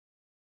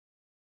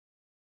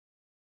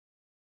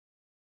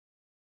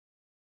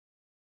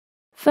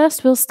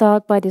First, we'll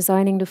start by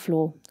designing the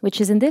floor,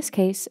 which is in this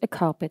case a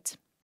carpet.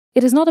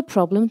 It is not a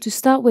problem to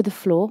start with the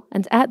floor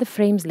and add the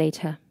frames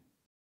later.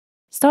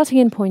 Starting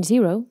in point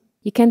 0,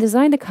 you can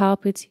design the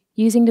carpet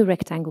using the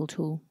rectangle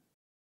tool.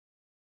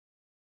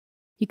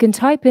 You can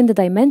type in the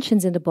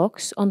dimensions in the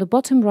box on the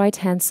bottom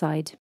right-hand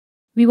side.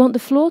 We want the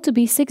floor to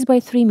be 6 by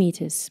 3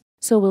 meters,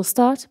 so we'll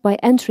start by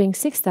entering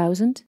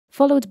 6000,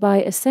 followed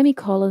by a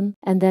semicolon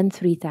and then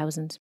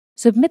 3000.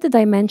 Submit the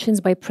dimensions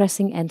by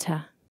pressing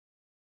Enter.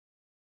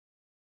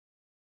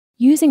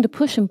 Using the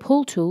Push and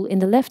Pull tool in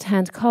the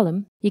left-hand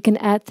column, you can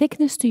add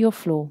thickness to your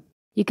floor.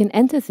 You can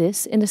enter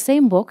this in the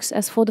same box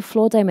as for the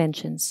floor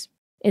dimensions.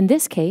 In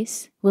this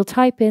case, we'll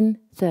type in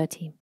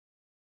 30.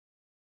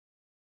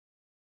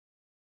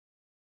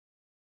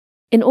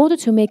 In order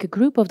to make a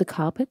group of the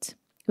carpet,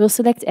 we'll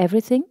select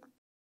everything,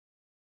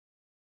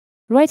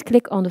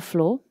 right-click on the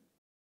floor,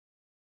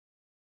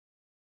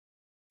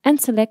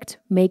 and select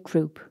Make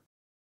Group.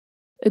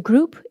 A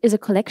group is a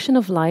collection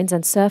of lines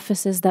and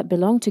surfaces that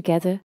belong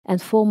together and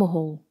form a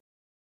whole.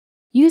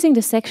 Using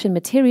the section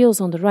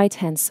Materials on the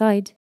right-hand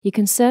side, you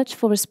can search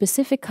for a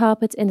specific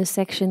carpet in the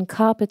section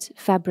Carpet,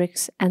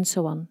 Fabrics, and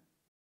so on.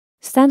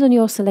 Stand on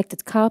your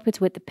selected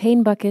carpet with the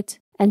paint bucket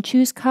and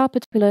choose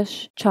Carpet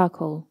Plush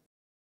Charcoal.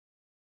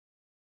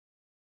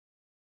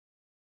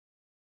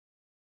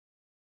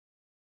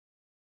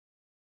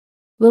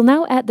 We'll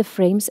now add the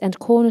frames and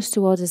corners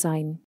to our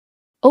design.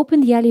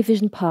 Open the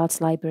Aluvision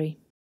Parts library.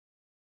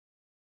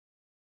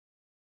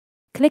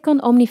 Click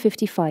on Omni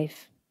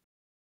 55.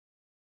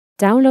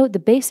 Download the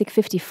basic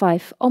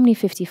 55 Omni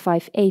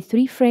 55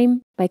 A3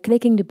 frame by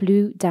clicking the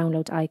blue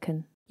download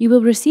icon. You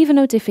will receive a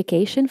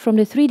notification from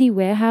the 3D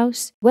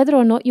warehouse whether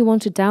or not you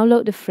want to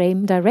download the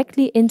frame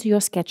directly into your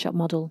SketchUp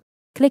model.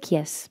 Click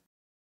Yes.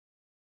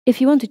 If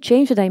you want to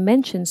change the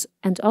dimensions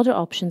and other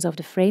options of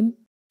the frame,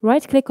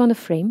 right-click on the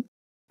frame,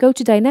 go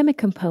to Dynamic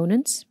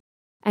Components,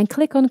 and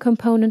click on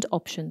Component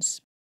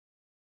Options.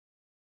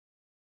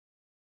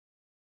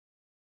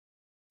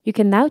 You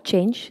can now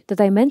change the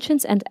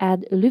dimensions and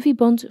add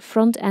Aluvision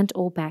front and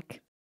or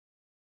back.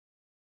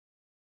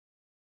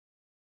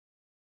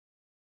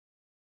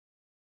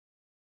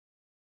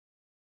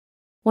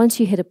 Once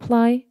you hit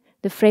Apply,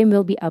 the frame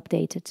will be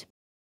updated.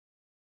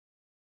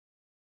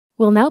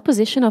 We'll now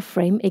position our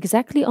frame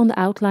exactly on the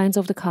outlines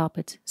of the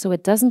carpet, so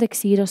it doesn't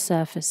exceed our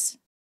surface.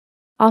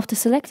 After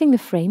selecting the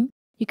frame,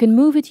 you can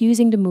move it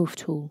using the Move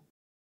tool.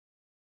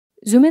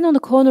 Zoom in on the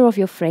corner of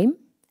your frame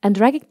and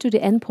drag it to the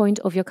endpoint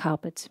of your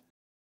carpet.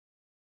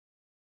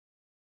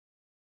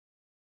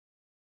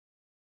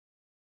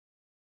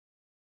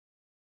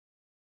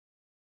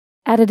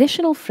 Add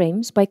additional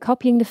frames by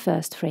copying the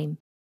first frame.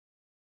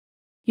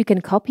 You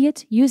can copy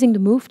it using the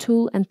Move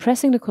tool and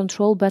pressing the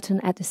Control button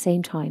at the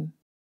same time.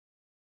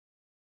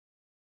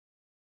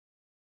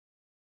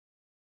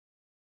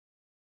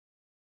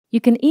 You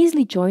can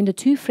easily join the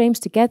two frames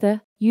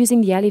together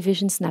using the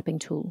Aluvision snapping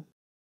tool.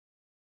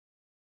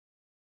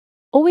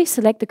 Always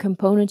select the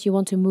component you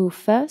want to move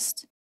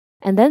first,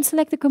 and then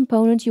select the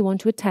component you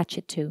want to attach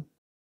it to.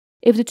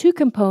 If the two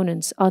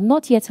components are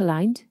not yet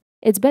aligned,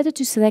 it's better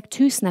to select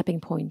two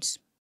snapping points.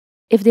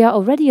 If they are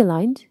already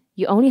aligned,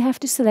 you only have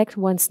to select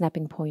one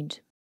snapping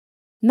point.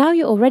 Now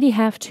you already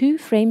have two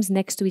frames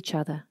next to each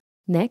other.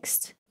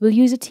 Next, we'll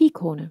use a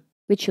T-corner,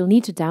 which you'll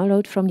need to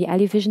download from the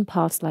Aluvision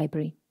Parts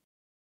library.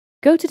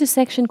 Go to the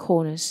section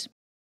Corners.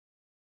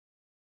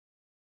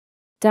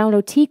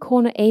 Download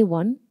T-corner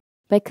A1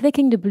 by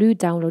clicking the blue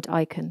download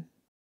icon.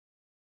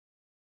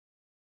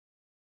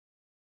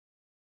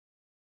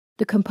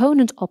 The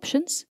component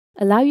options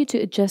allow you to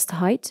adjust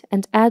height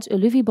and add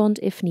Aluvision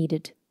if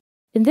needed.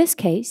 In this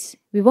case,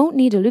 we won't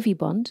need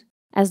Aluvision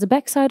as the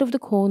backside of the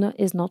corner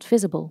is not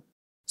visible,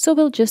 so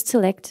we'll just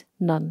select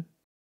None.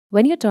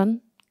 When you're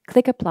done,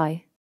 click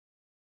Apply.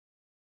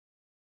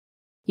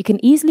 You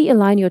can easily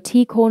align your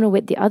T-corner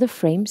with the other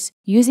frames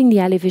using the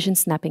Aluvision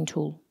snapping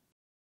tool.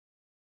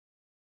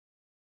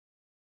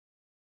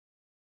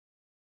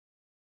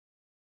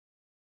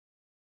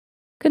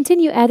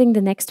 Continue adding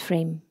the next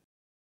frame.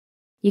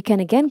 You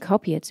can again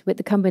copy it with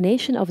the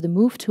combination of the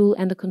Move tool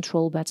and the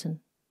Control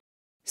button.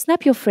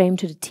 Snap your frame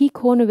to the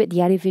T-corner with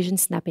the Aluvision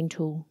snapping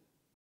tool.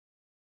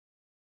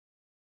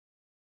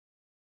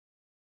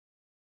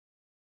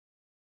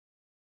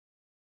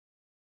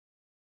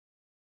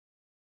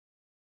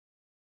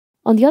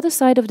 On the other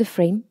side of the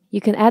frame,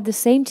 you can add the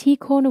same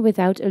T-corner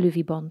without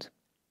Aluvision.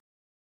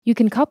 You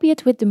can copy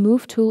it with the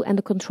Move tool and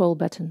the Control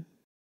button.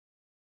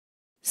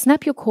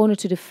 Snap your corner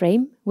to the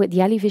frame with the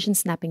Aluvision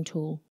snapping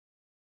tool.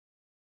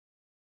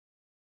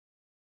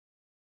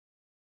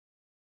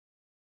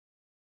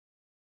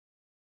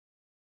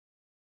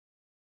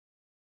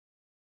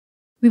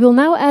 We will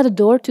now add a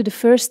door to the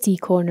first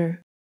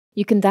T-corner.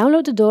 You can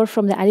download the door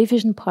from the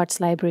Aluvision Parts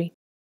library.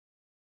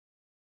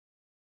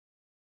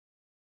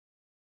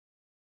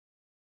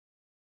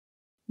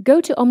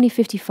 Go to Omni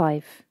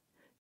 55.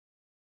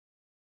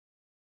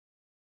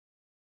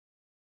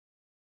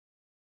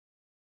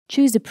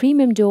 Choose the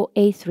Premium Door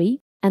A3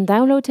 and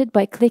download it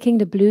by clicking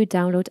the blue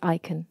download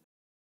icon.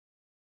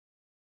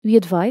 we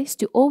advise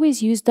to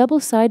always use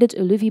double-sided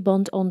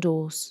Aluvision on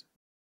doors.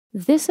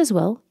 This as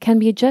well can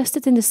be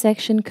adjusted in the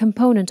section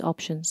Component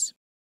Options.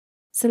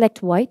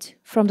 Select White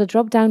from the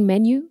drop-down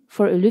menu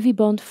for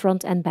Aluvision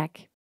front and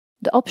back.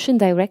 The option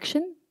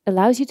Direction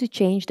allows you to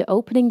change the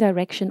opening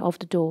direction of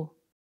the door.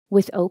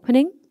 With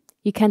Opening,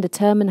 you can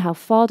determine how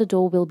far the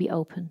door will be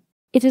open.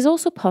 It is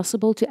also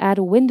possible to add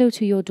a window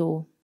to your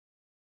door.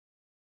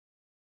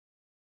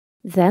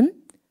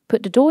 Then,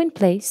 put the door in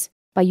place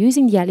by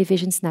using the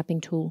Aluvision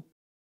snapping tool.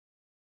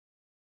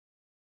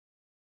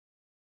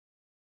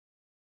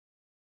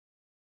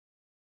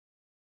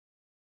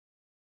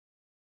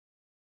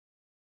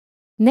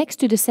 Next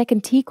to the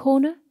second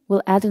T-corner,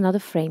 we'll add another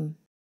frame.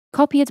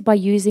 Copy it by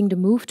using the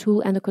Move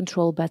tool and the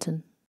Control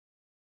button.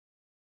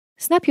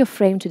 Snap your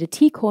frame to the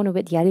T-corner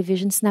with the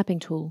Aluvision snapping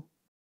tool.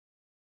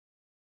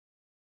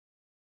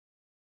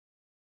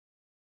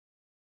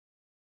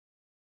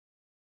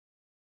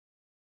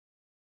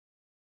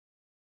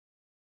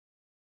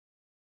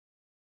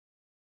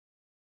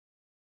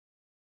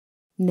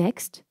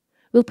 Next,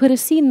 we'll put a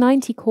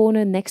C90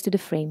 corner next to the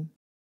frame.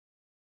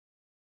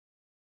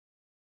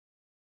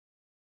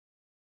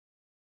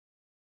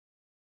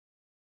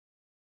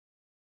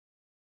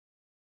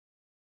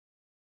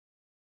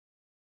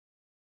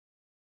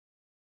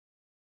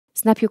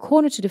 Snap your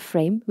corner to the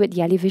frame with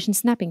the Aluvision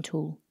snapping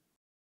tool.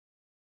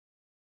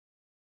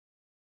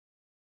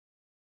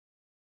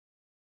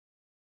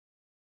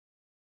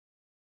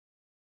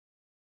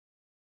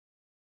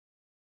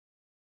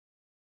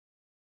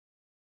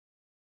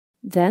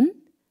 Then,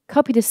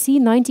 copy the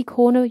C90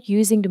 corner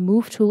using the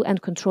Move tool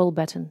and Control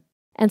button,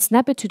 and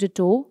snap it to the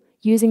door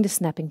using the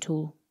snapping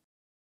tool.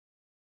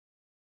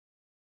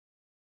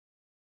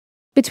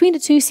 Between the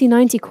two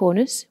C90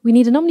 corners, we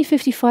need an Omni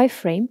 55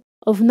 frame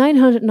of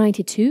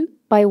 992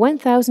 by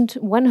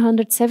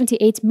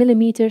 1178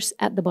 mm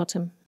at the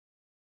bottom.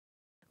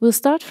 We'll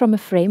start from a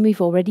frame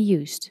we've already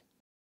used.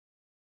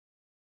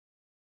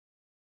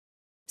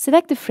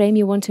 Select the frame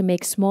you want to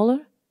make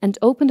smaller and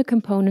open the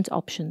component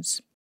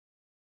options.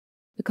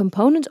 The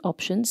component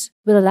options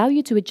will allow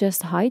you to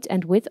adjust height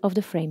and width of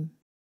the frame.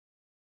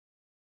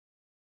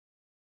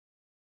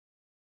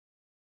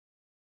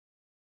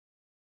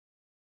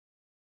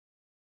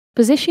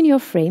 Position your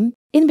frame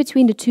in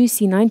between the two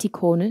C90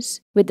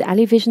 corners with the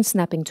Aluvision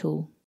snapping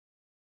tool.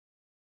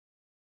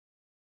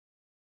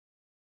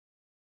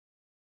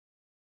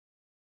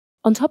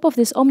 On top of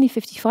this Omni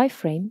 55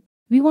 frame,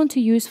 we want to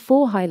use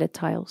 4 highlight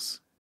tiles.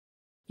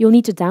 You'll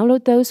need to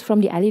download those from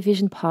the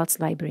Aluvision parts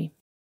library.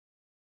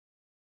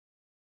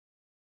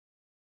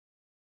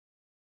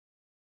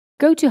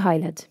 Go to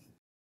Highlight.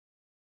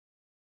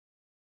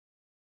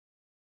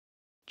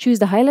 Choose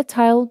the highlight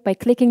tile by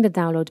clicking the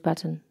Download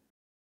button.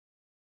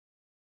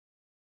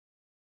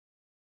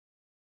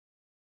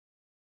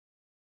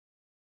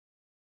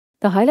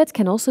 The highlight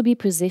can also be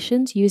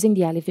positioned using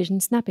the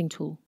Aluvision snapping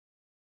tool.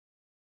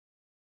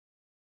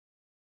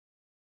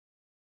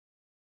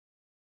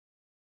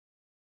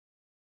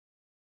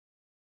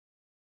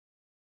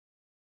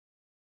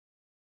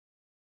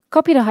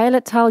 Copy the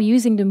highlight tile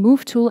using the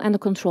Move tool and the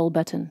Control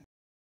button.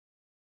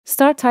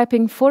 Start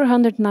typing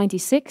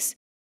 496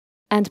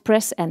 and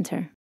press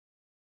Enter.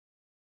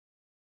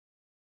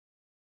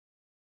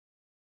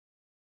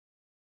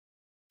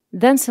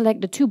 Then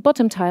select the 2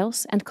 bottom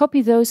tiles and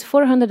copy those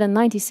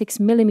 496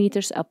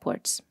 mm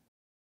upwards.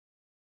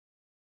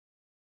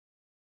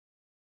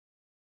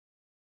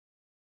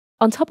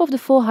 On top of the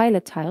 4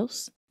 highlight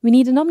tiles, we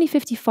need an Omni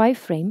 55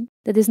 frame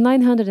that is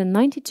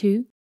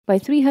 992 by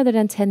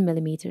 310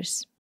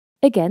 mm.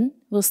 Again,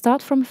 we'll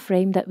start from a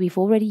frame that we've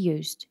already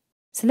used.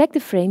 Select the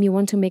frame you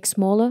want to make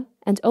smaller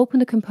and open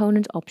the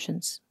component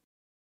options.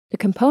 The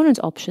component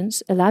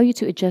options allow you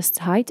to adjust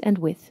height and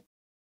width.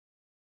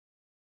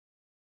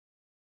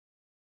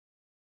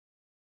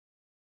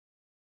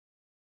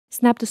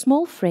 Snap the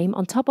small frame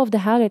on top of the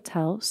highlight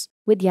tiles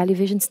with the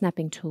Aluvision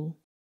snapping tool.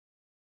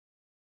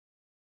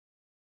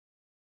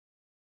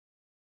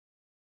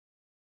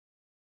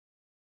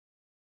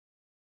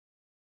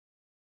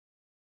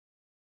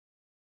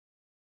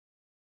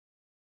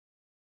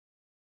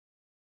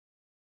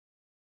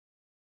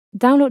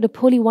 Download the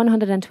Poly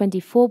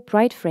 124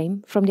 Bright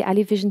frame from the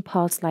Aluvision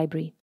parts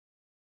library.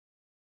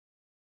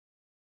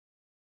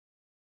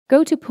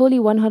 Go to Poly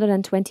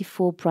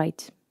 124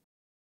 Bright.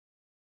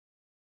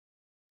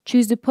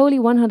 Choose the Poly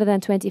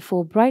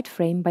 124 Bright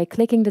frame by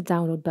clicking the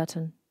Download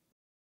button.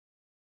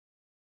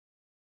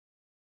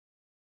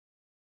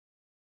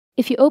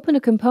 If you open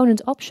the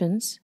component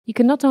options, you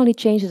can not only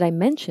change the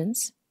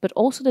dimensions, but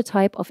also the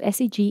type of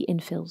SEG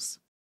infills.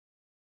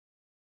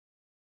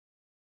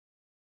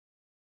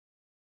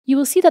 You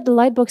will see that the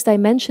lightbox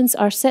dimensions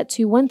are set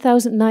to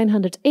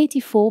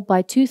 1984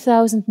 by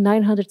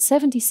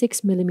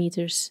 2976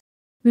 mm.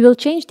 We will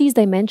change these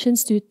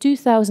dimensions to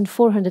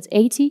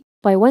 2480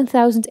 by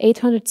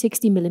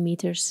 1860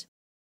 mm.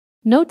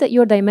 Note that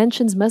your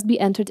dimensions must be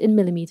entered in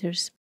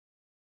millimeters.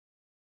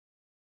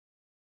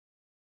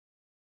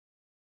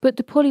 Put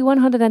the Poly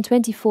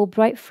 124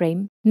 Bright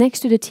frame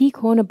next to the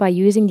T-corner by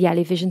using the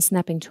Aluvision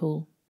snapping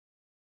tool.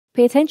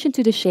 Pay attention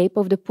to the shape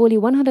of the Poly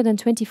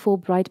 124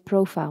 bright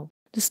profile.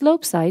 The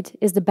slope side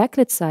is the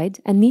backlit side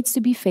and needs to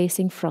be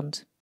facing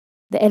front.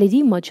 The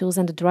LED modules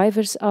and the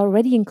drivers are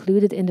already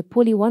included in the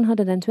Poly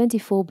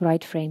 124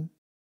 bright frame.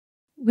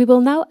 We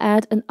will now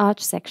add an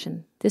arch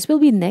section. This will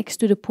be next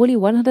to the Poly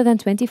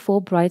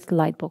 124 bright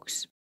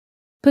lightbox.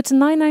 Put a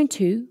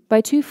 992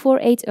 by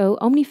 2480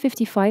 Omni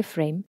 55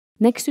 frame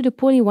next to the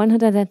Poly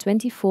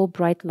 124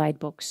 bright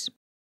lightbox.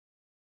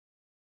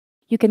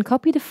 You can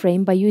copy the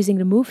frame by using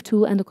the Move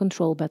tool and the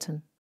Control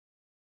button.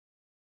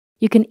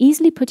 You can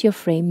easily put your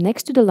frame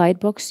next to the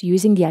lightbox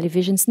using the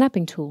Aluvision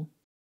snapping tool.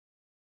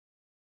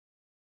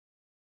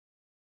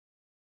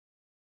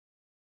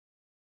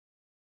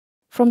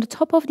 From the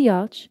top of the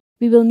arch,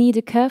 we will need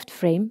a curved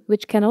frame,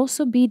 which can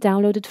also be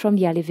downloaded from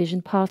the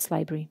Aluvision parts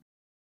library.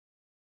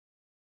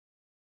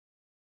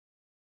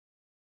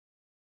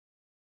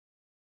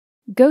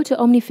 Go to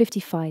Omni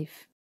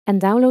 55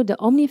 and download the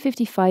Omni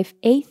 55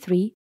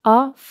 A3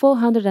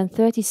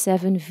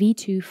 R437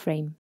 V2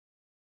 frame.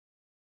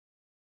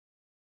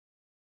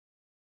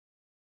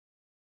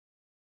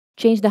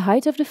 Change the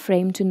height of the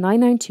frame to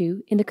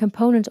 992 in the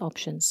component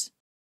options.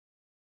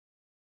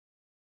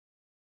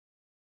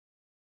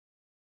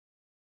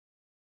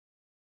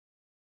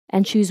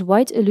 And choose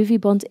white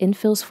Aluvision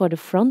infills for the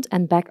front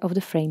and back of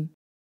the frame.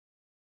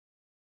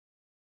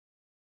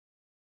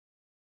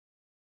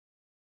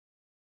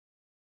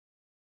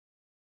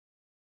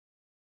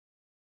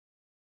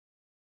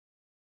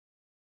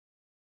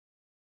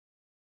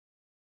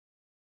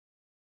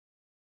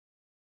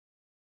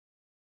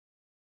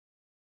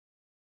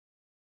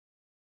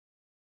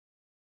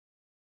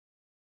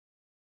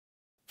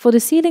 For the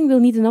ceiling,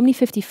 we'll need an Omni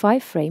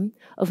 55 frame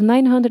of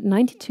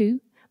 992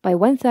 by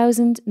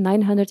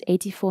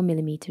 1984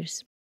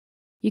 mm.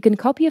 You can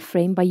copy a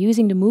frame by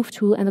using the Move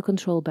tool and the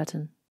Control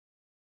button.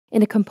 In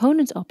the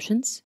Component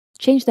options,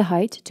 change the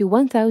height to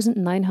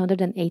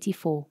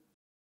 1984.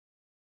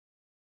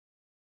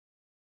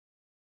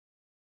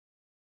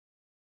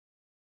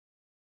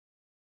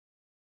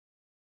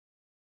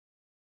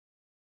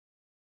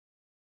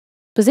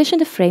 Position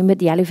the frame with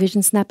the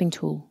Aluvision snapping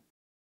tool.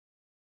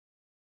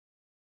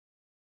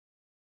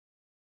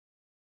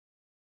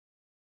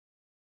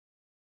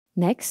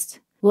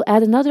 Next, we'll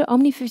add another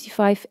Omni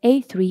 55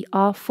 A3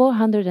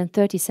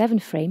 R437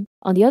 frame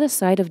on the other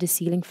side of the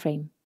ceiling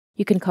frame.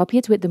 You can copy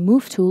it with the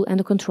Move tool and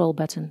the Control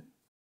button.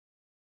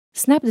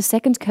 Snap the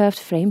second curved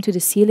frame to the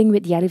ceiling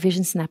with the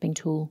Aluvision snapping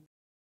tool.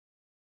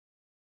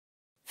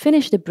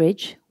 Finish the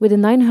bridge with a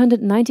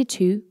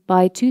 992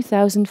 by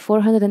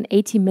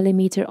 2480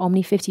 mm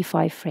Omni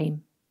 55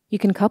 frame. You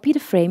can copy the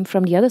frame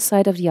from the other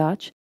side of the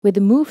arch with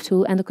the Move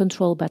tool and the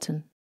Control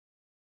button.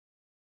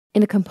 In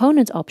the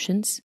Component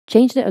options,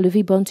 change the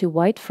Aluvision to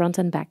white front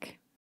and back.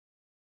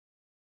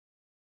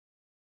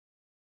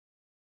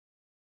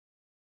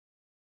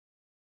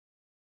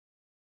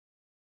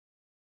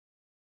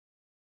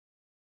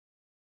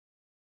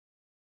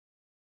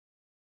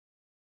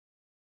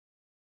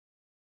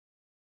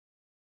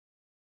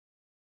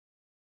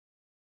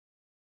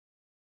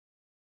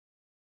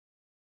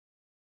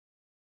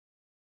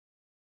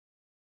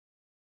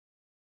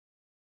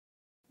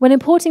 When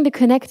importing the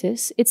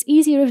connectors, it's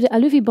easier if the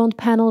Aluvision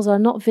panels are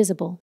not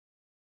visible.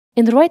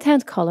 In the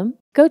right-hand column,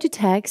 go to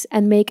Tags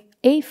and make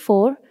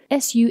A4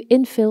 SU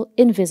Infill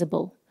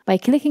invisible by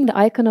clicking the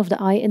icon of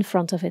the eye in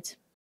front of it.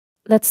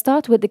 Let's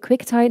start with the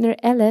Quick Tightener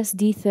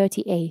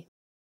LS-D30A.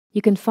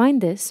 You can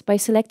find this by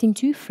selecting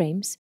two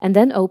frames and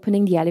then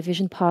opening the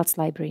Aluvision parts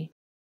library.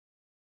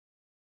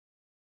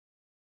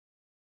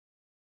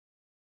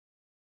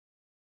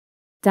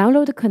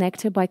 Download the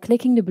connector by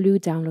clicking the blue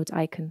download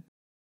icon.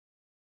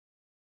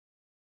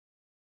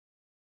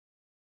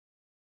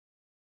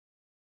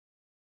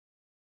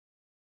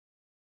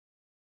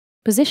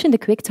 Position the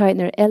Quick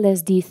Tightener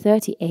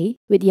LS-D30A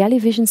with the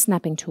Aluvision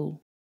snapping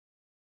tool.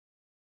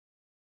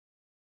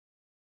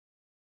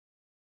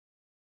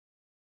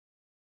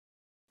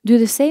 Do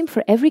the same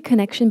for every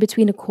connection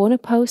between the corner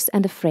post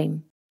and the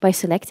frame by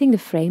selecting the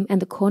frame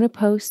and the corner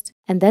post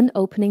and then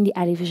opening the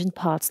Aluvision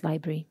parts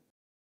library.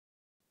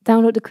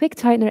 Download the Quick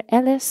Tightener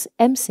LS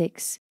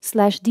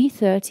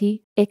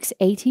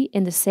M6/D30X80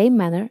 in the same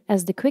manner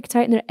as the Quick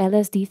Tightener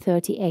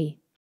LS-D30A.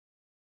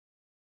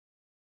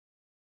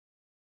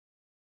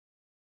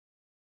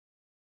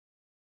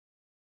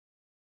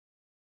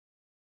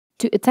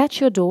 To attach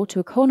your door to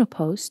a corner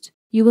post,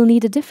 you will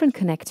need a different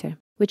connector,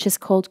 which is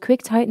called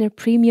Quick Tightener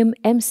Premium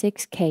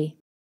M6K.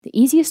 The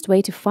easiest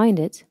way to find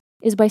it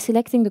is by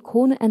selecting the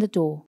corner and the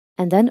door,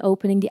 and then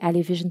opening the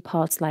Aluvision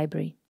parts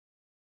library.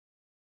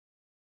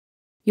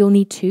 You'll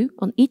need two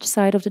on each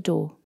side of the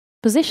door.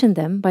 Position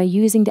them by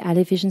using the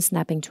Aluvision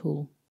snapping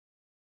tool.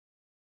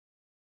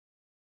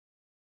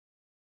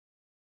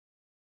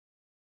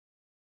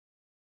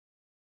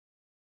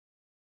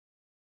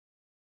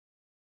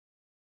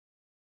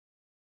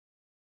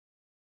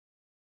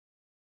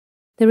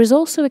 There is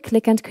also a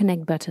Click and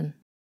Connect button.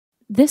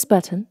 This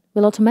button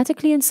will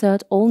automatically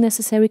insert all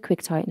necessary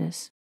quick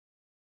tighteners.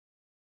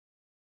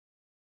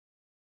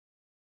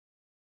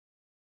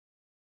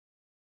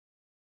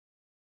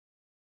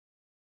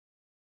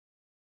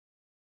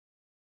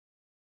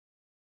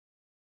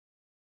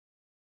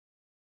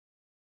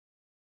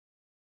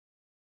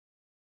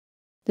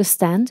 The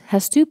stand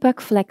has two puck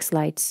flex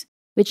lights,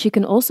 which you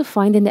can also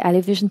find in the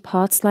Aluvision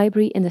parts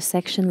library in the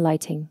section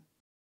Lighting.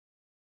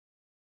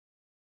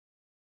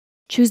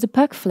 Choose the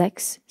puck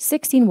flex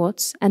 16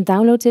 watts and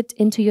download it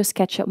into your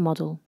SketchUp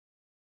model.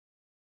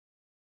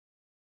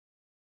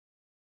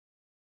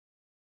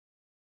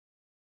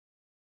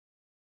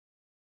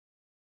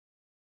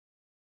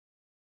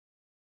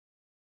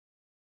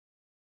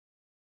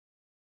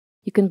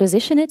 You can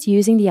position it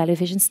using the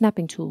Aluvision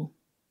snapping tool.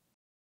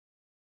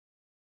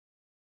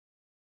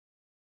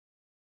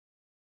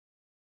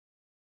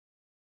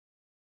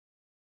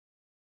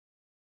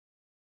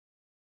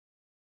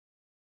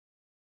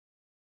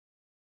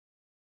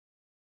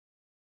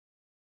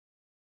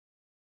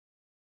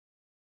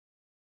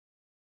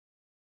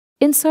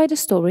 Inside the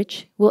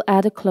storage, we'll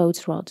add a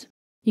clothes rod.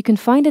 You can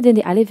find it in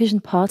the Aluvision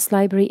parts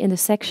library in the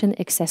section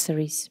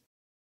Accessories.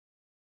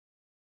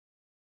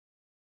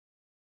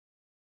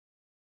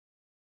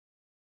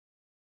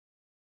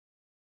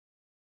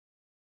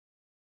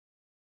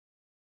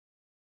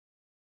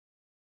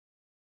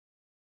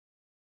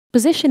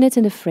 Position it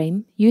in the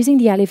frame using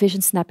the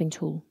Aluvision snapping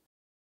tool.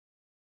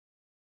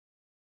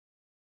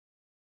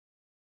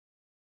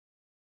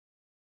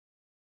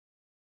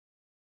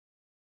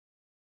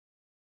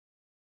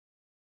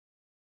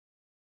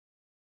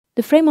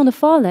 The frame on the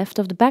far left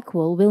of the back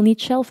wall will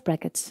need shelf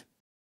brackets.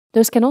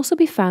 Those can also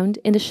be found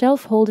in the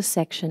shelf holder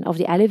section of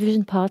the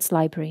Aluvision parts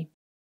library.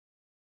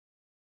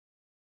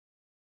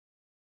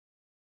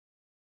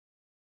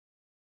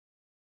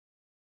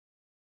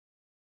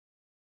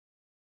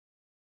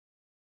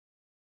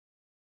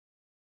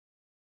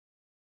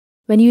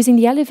 When using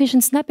the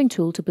Aluvision snapping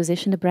tool to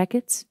position the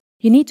brackets,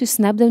 you need to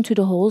snap them to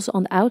the holes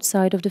on the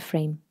outside of the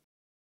frame.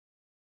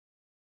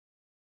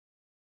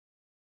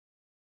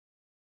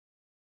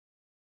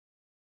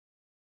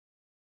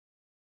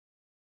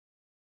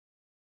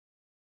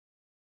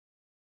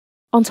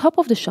 On top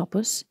of the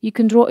shoppers, you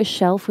can draw a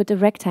shelf with the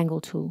rectangle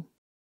tool.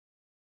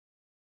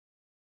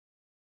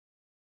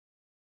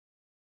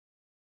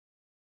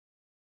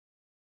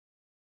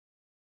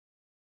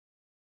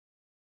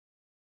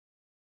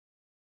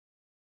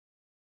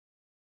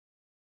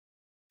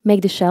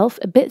 Make the shelf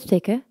a bit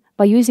thicker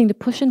by using the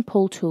push and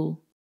pull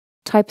tool.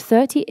 Type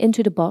 30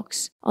 into the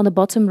box on the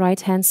bottom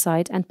right-hand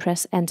side and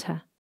press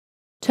Enter.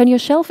 Turn your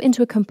shelf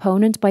into a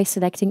component by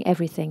selecting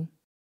everything.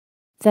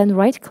 Then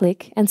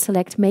right-click and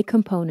select Make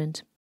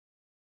Component.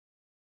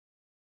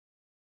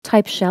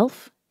 Type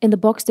Shelf in the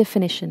box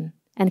definition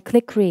and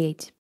click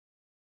Create.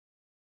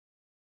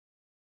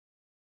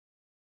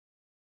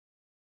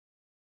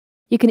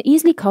 You can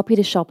easily copy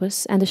the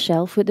shoppers and the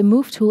shelf with the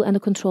Move tool and the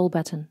Control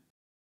button.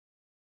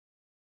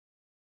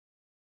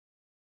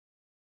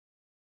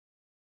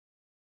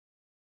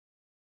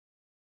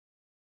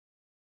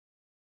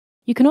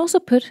 You can also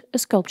put a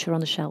sculpture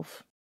on the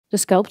shelf. The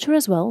sculpture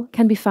as well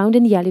can be found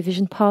in the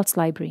Aluvision parts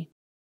library.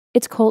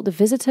 It's called The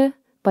Visitor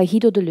by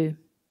Guido Deleu.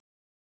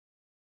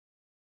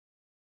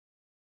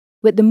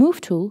 With the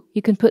Move tool,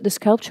 you can put the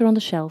sculpture on the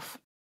shelf.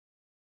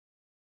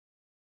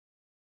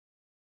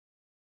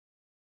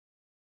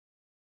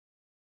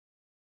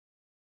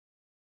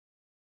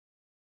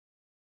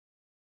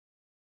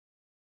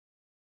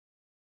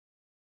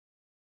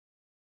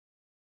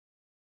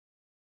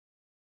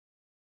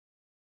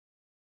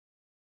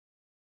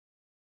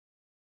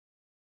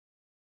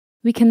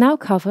 We can now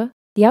cover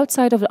the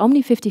outside of the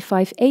Omni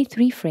 55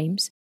 A3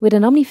 frames with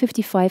an Omni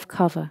 55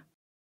 cover.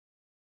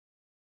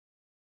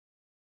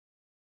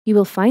 You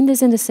will find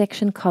this in the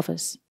section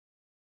Covers.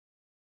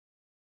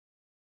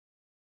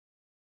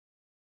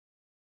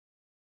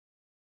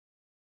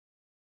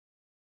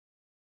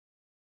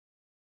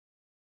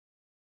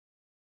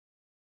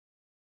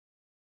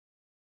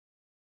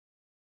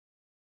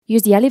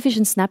 Use the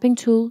Aluvision snapping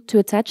tool to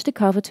attach the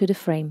cover to the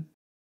frame.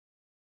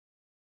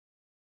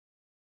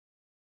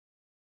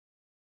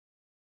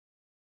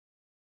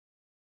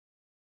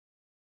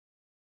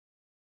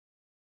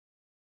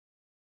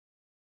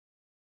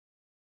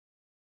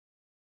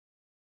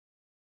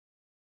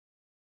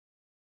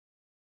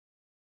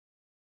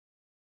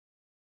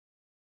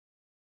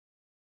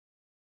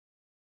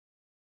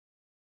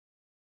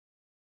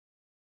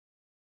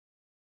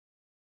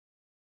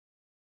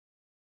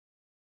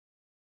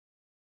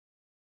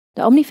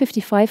 The Omni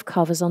 55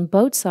 covers on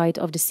both sides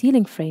of the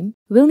ceiling frame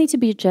will need to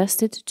be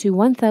adjusted to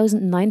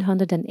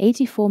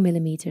 1984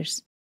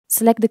 mm.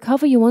 Select the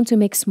cover you want to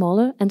make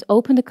smaller and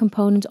open the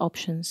component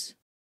options.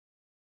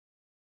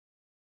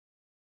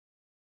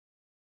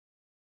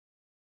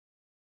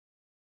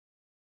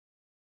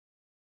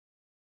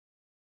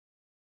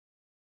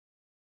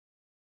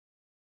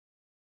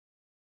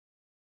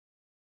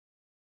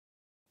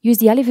 Use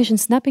the Aluvision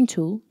snapping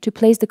tool to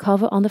place the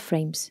cover on the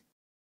frames.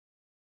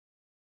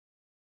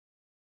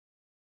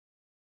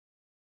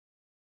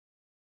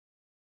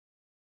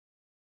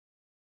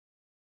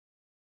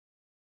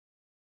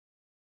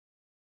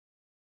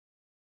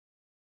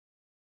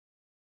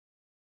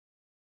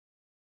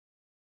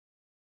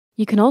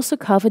 You can also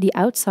cover the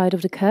outside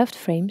of the curved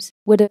frames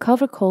with a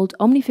cover called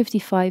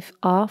Omni55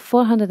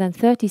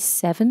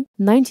 R437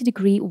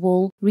 90-degree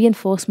wall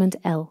reinforcement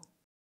L.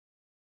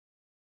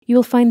 You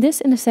will find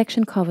this in the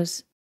section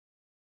Covers.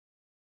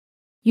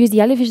 Use the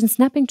Aluvision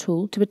snapping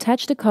tool to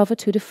attach the cover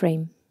to the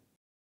frame.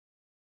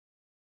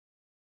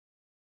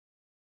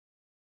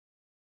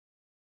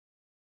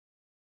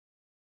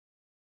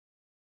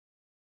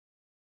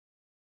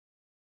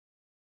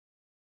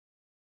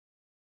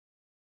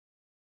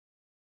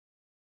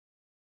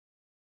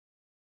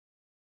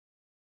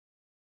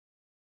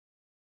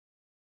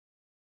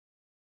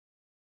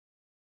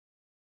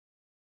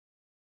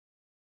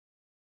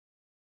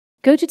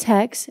 Go to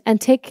Tags and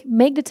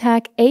make the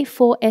tag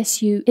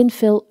A4SU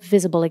Infill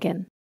visible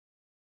again.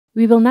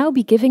 We will now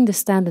be giving the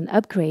stand an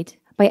upgrade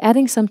by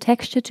adding some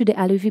texture to the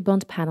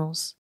Aluvision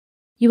panels.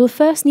 You will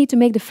first need to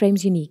make the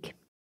frames unique.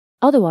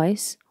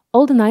 Otherwise,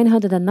 all the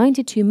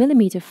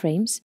 992mm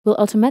frames will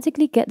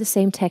automatically get the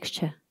same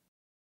texture.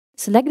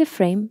 Select the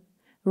frame,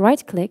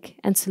 right-click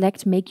and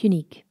select Make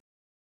Unique.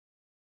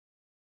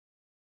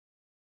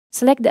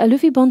 Select the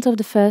Aluvision of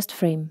the first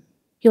frame.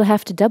 You'll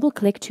have to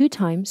double-click 2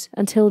 times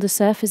until the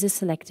surface is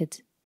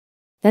selected.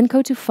 Then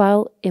go to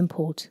File,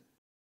 Import.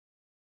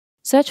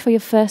 Search for your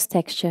first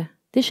texture.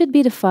 This should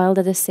be the file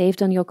that is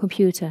saved on your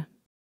computer.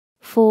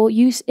 For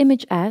Use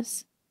Image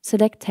As,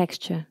 select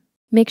Texture.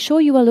 Make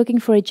sure you are looking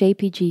for a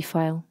JPG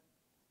file.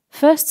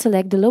 First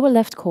select the lower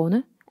left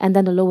corner and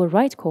then the lower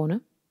right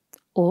corner,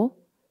 or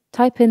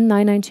type in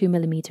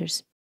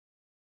 992mm.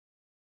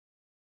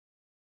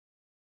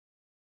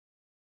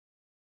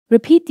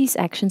 Repeat these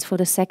actions for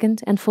the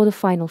second and for the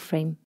final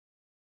frame.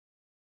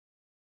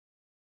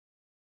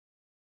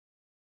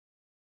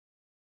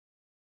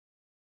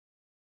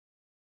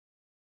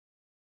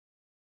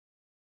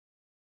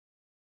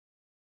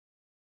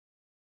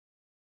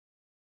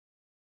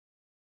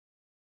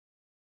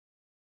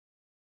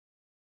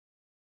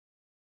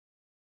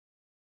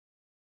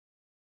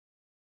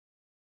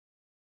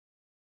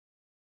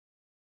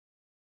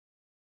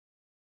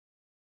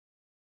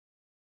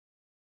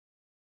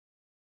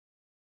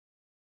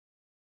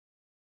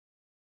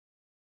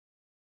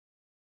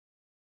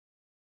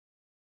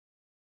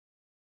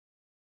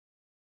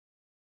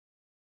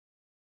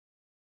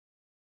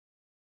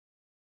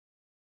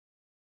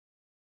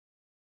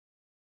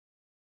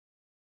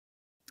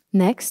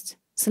 Next,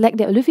 select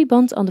the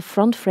Aluvision on the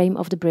front frame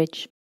of the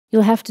bridge.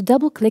 You'll have to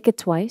double-click it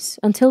twice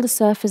until the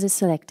surface is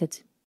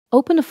selected.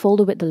 Open the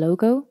folder with the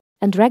logo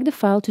and drag the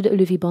file to the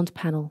Aluvision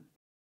panel.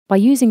 By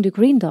using the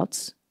green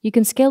dots, you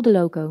can scale the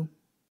logo.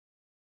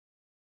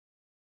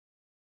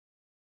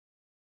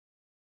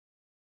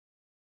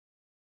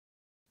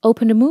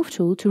 Open the Move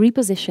tool to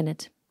reposition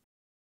it.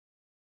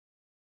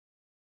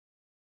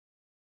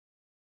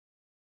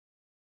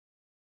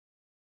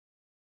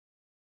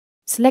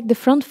 Select the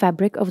front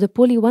fabric of the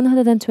Poly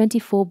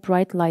 124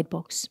 bright light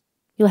box.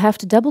 You'll have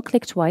to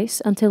double-click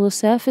twice until the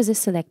surface is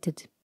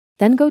selected.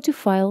 Then go to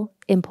File,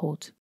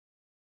 Import.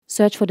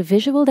 Search for the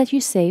visual that you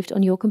saved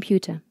on your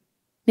computer.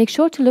 Make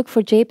sure to look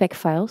for JPEG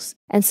files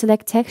and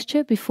select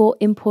Texture before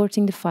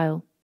importing the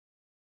file.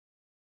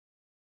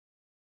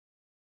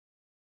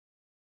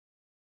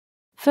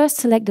 First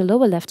select the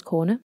lower left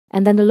corner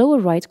and then the lower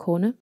right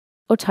corner,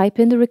 or type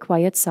in the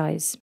required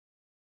size.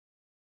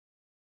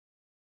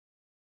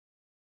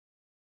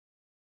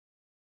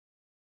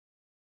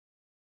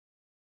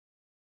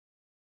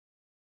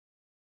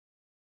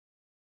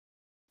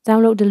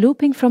 Download the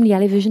looping from the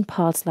Aluvision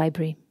parts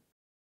library.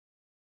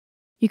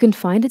 You can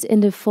find it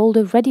in the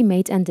folder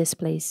Ready-Made and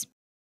Displays.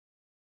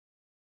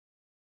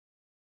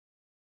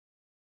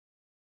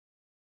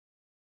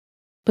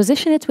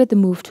 Position it with the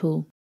Move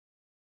tool.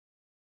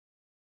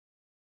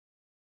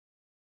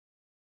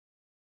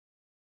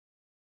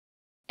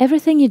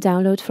 Everything you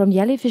download from the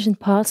Aluvision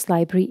parts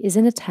library is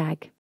in a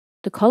tag.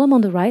 The column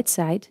on the right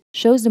side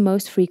shows the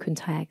most frequent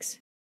tags.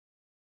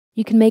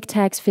 You can make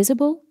tags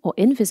visible or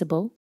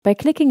invisible by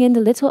clicking in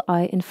the little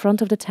eye in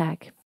front of the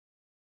tag.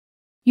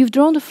 You've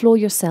drawn the floor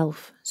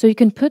yourself, so you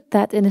can put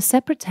that in a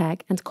separate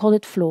tag and call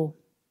it Floor.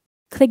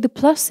 Click the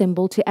plus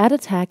symbol to add a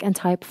tag and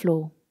type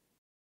Floor.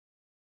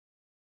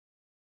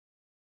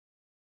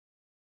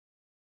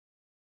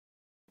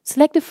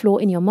 Select the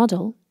floor in your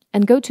model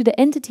and go to the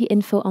entity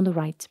info on the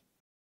right.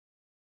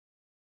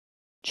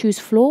 Choose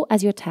Floor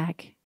as your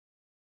tag.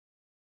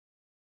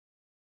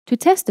 To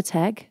test the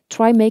tag,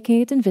 try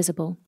making it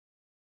invisible.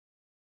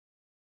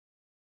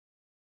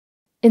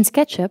 In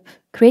SketchUp,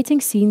 creating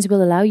scenes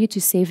will allow you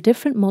to save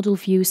different model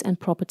views and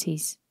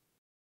properties.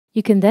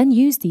 You can then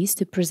use these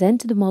to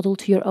present the model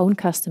to your own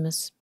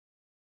customers.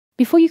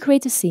 Before you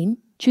create a scene,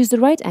 choose the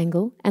right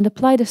angle and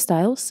apply the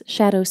styles,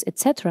 shadows,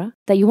 etc.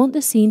 that you want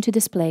the scene to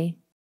display.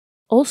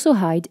 Also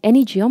hide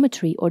any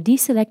geometry or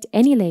deselect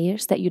any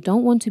layers that you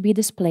don't want to be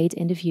displayed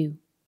in the view.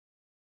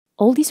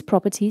 All these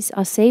properties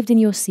are saved in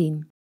your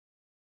scene.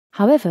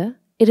 However,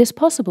 it is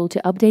possible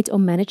to update or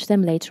manage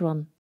them later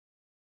on.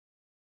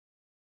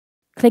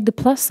 Click the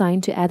plus sign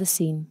to add a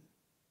scene.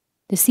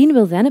 The scene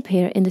will then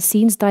appear in the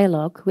Scenes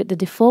dialog with the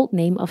default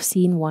name of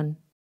Scene 1.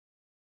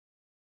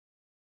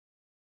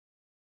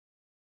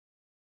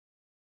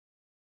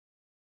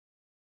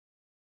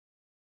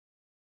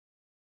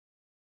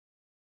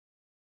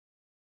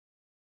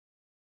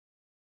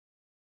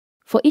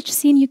 For each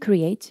scene you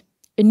create,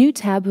 a new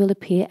tab will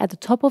appear at the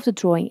top of the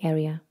drawing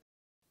area.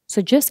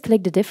 So just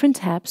click the different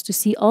tabs to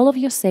see all of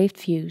your saved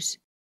views.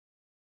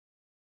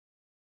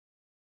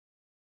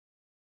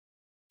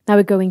 Now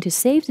we're going to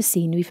save the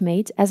scene we've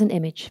made as an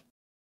image.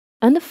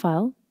 Under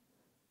File,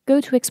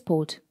 go to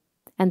Export,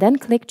 and then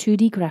click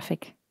 2D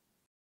Graphic.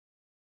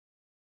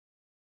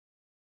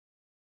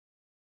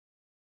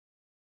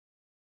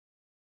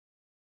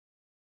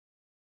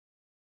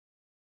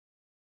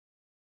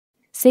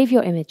 Save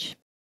your image.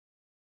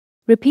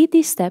 Repeat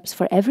these steps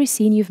for every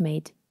scene you've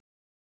made.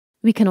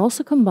 We can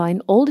also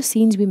combine all the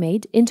scenes we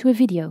made into a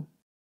video.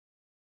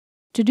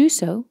 To do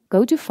so,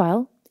 go to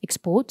File,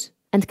 Export,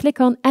 and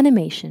click on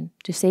Animation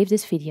to save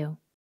this video.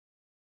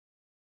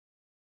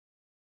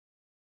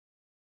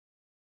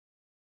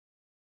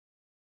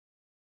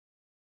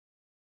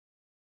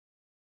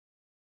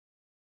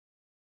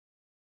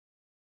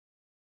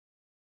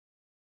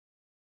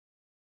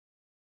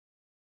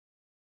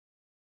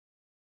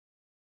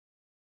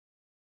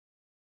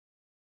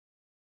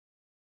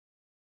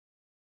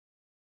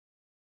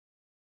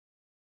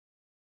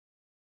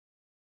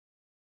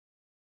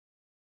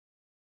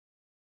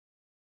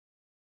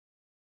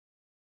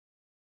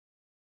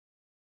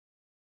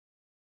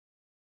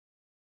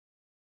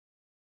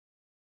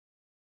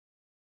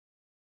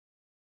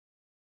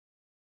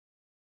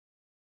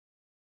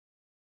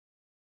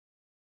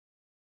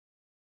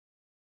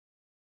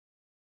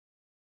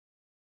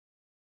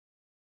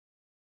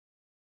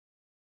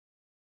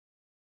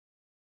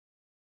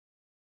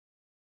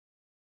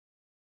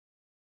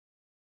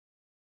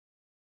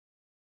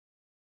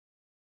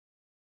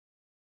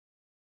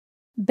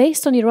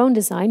 Based on your own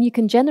design, you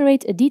can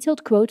generate a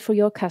detailed quote for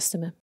your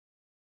customer.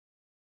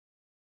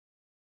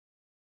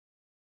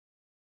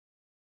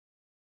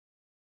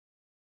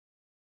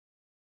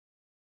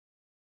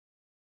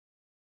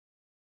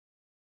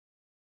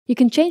 You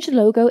can change the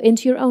logo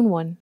into your own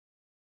one.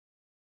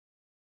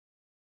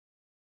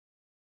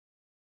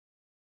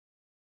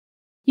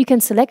 You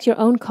can select your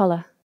own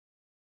color.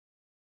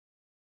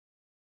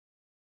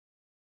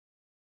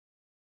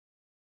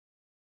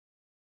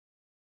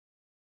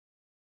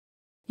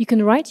 You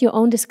can write your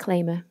own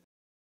disclaimer.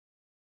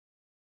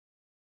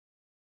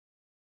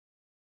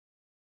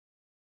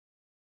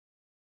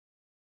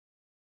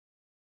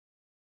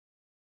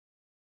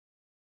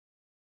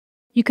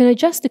 You can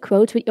adjust the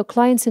quote with your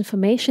client's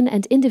information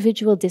and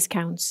individual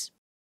discounts.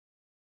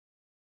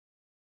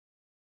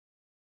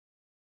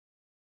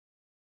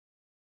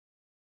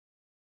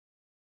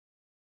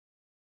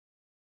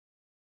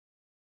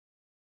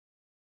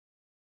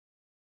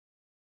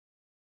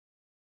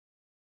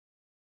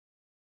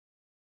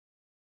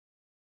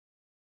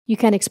 You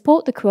can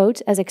export the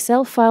quote as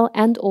Excel file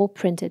and/or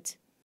print it.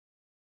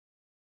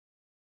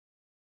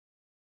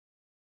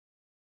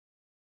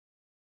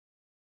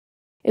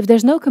 If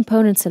there's no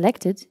component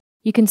selected,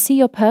 you can see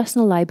your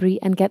personal library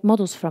and get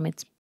models from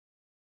it.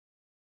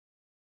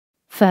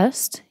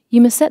 First, you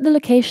must set the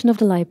location of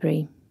the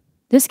library.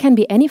 This can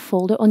be any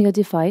folder on your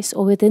device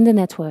or within the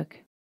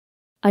network.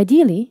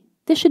 Ideally,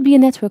 this should be a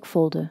network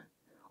folder,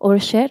 or a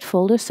shared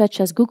folder such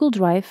as Google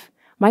Drive,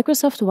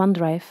 Microsoft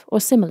OneDrive, or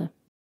similar.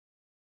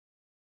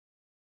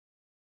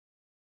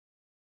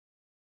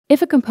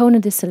 If a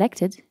component is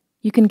selected,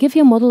 you can give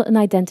your model an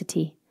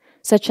identity,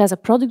 such as a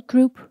product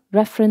group,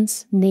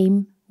 reference,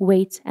 name,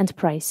 weight, and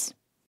price.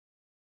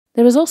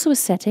 There is also a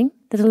setting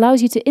that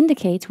allows you to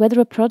indicate whether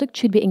a product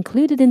should be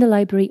included in the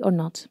library or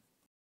not.